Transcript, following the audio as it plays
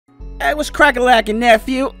Hey, what's crack-a-lackin',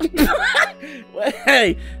 nephew?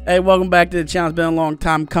 hey, welcome back to the channel. It's been a long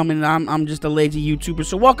time coming. I'm just a lazy YouTuber,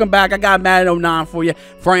 so welcome back. I got Madden 09 for you.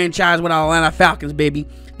 Franchise with the Atlanta Falcons, baby.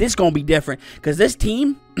 This is gonna be different because this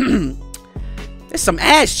team, there's some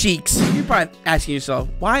ass cheeks. You're probably asking yourself,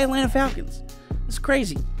 why Atlanta Falcons? It's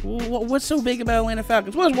crazy. What's so big about Atlanta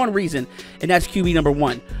Falcons? Well, there's one reason, and that's QB number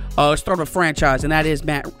 1. Start of a franchise, and that is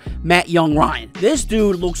Matt Young Ryan. This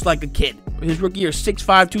dude looks like a kid. His rookie year, 6'5",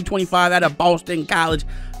 225 out of Boston College,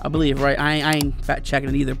 I believe, right? I ain't fact checking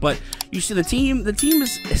it either. But you see the team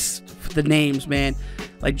is the names, man.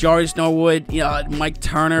 Like Jarvis Norwood, Mike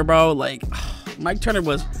Turner, bro. Like Mike Turner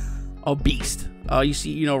was a beast. You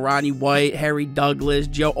see, Rodney White, Harry Douglas,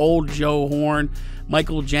 old Joe Horn,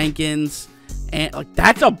 Michael Jenkins. And like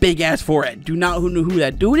that's a big ass forehead. Do not know who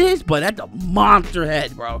that dude is, but that's a monster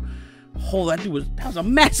head, bro. Oh, that was a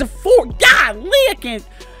massive forehead. Golly, I can't.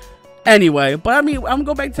 Anyway, but I mean, I'm gonna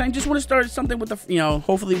go back to time. Just want to start something with the,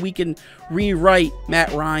 hopefully we can rewrite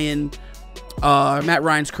Matt Ryan's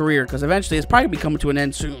career, because eventually it's probably gonna be coming to an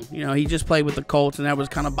end soon. He just played with the Colts, and that was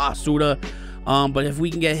kind of basuda. But if we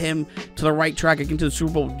can get him to the right track into the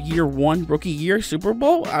Super Bowl year 1, rookie year Super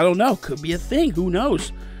Bowl, I don't know, could be a thing. Who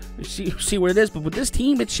knows? See what it is. But with this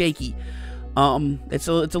team, it's shaky. It's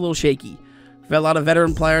a little shaky. We've got a lot of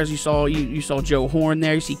veteran players. You saw Joe Horn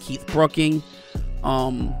there. You see Keith Brooking.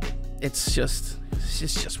 It's just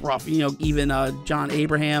rough. Even John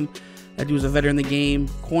Abraham, that dude's a veteran in the game.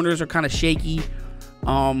 Corners are kind of shaky.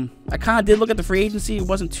 I kind of did look at the free agency. It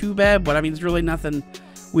wasn't too bad, but I mean, there's really nothing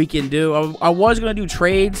we can do. I was gonna do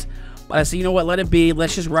trades, but I said, you know what, let it be.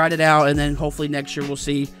 Let's just ride it out, and then hopefully next year we'll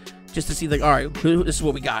see, just to see, like, all right, this is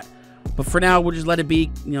what we got. But for now, we'll just let it be.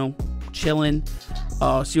 Chilling.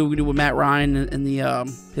 See what we do with Matt Ryan in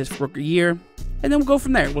his rookie year, and then we'll go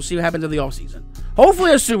from there. We'll see what happens in the offseason.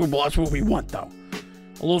 Hopefully a Super Bowl. That's what we want, though.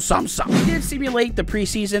 A little something. I did simulate the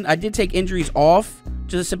preseason. I did take injuries off.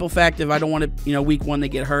 Just a simple fact, if I don't want to, week 1 they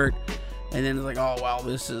get hurt, and then it's like, oh wow,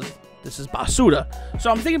 this is basuda.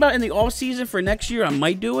 So I'm thinking about in the offseason for next year, I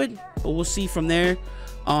might do it, but we'll see from there.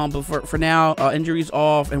 But for now, injuries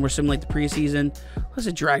off, and we're simulating the preseason. Plus,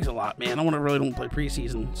 it drags a lot, man. I really don't play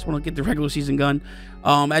preseason. Just want to get the regular season gun.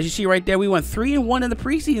 As you see right there, we went 3-1 in the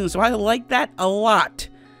preseason, so I like that a lot.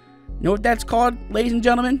 You know what that's called, ladies and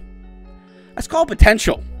gentlemen? That's called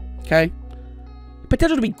potential, okay?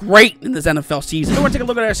 Potential to be great in this NFL season. So we're going to take a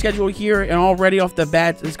look at our schedule here, and already off the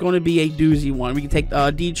bat, it's going to be a doozy one. We can take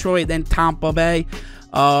Detroit, then Tampa Bay,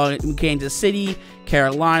 Kansas City,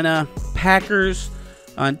 Carolina, Packers,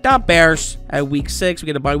 the Bears at week 6. We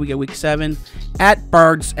get a bye week at week 7. At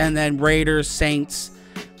Birds, and then Raiders, Saints,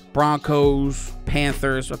 Broncos,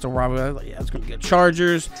 Panthers. That's a robbery. Yeah, it's going to be good.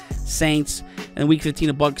 Chargers, Saints, and week 15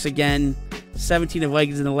 the Bucks again. 17 of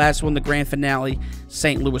Vikings, and the last one, the grand finale,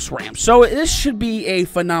 St. Louis Rams. So this should be a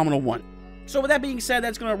phenomenal one. So with that being said,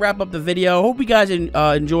 that's going to wrap up the video. Hope you guys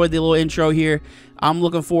enjoyed the little intro here. I'm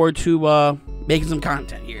looking forward to making some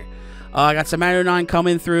content here. I got some Madden 09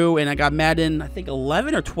 coming through, and I got Madden, I think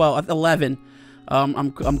 11 or 12, 11.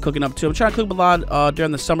 I'm cooking up too. I'm trying to cook a lot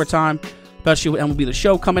during the summertime, especially with MLB The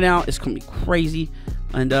Show coming out. It's gonna be crazy,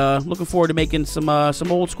 and looking forward to making some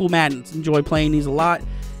old school Maddens. Enjoy playing these a lot,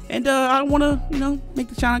 and I want to make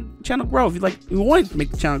the channel grow. If you want to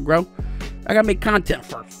make the channel grow, I gotta make content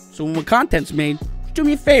first. So when the content's made, do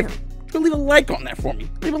me a favor. Just leave a like on that for me.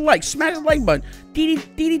 Leave a like. Smash the like button.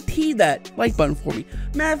 DDT that like button for me.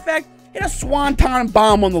 Matter of fact, hit a swanton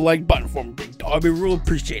bomb on the like button for me, big dog. I'd be real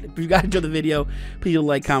appreciated. If you guys enjoyed the video, please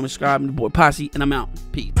like, comment, subscribe. I'm the boy Pottsy, and I'm out.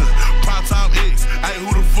 Peace. Prime X. Hey,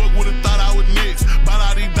 who the fuck would've thought I would next? Bought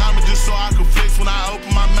all these diamonds just so I could flex. When I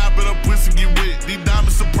open my mouth, but a pussy get wet. These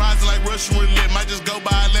diamonds surprising like Russian roulette. Might just go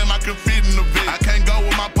by a limb, I can fit in the vet. I can't go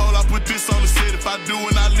with my pole, I put this on the set. If I do it,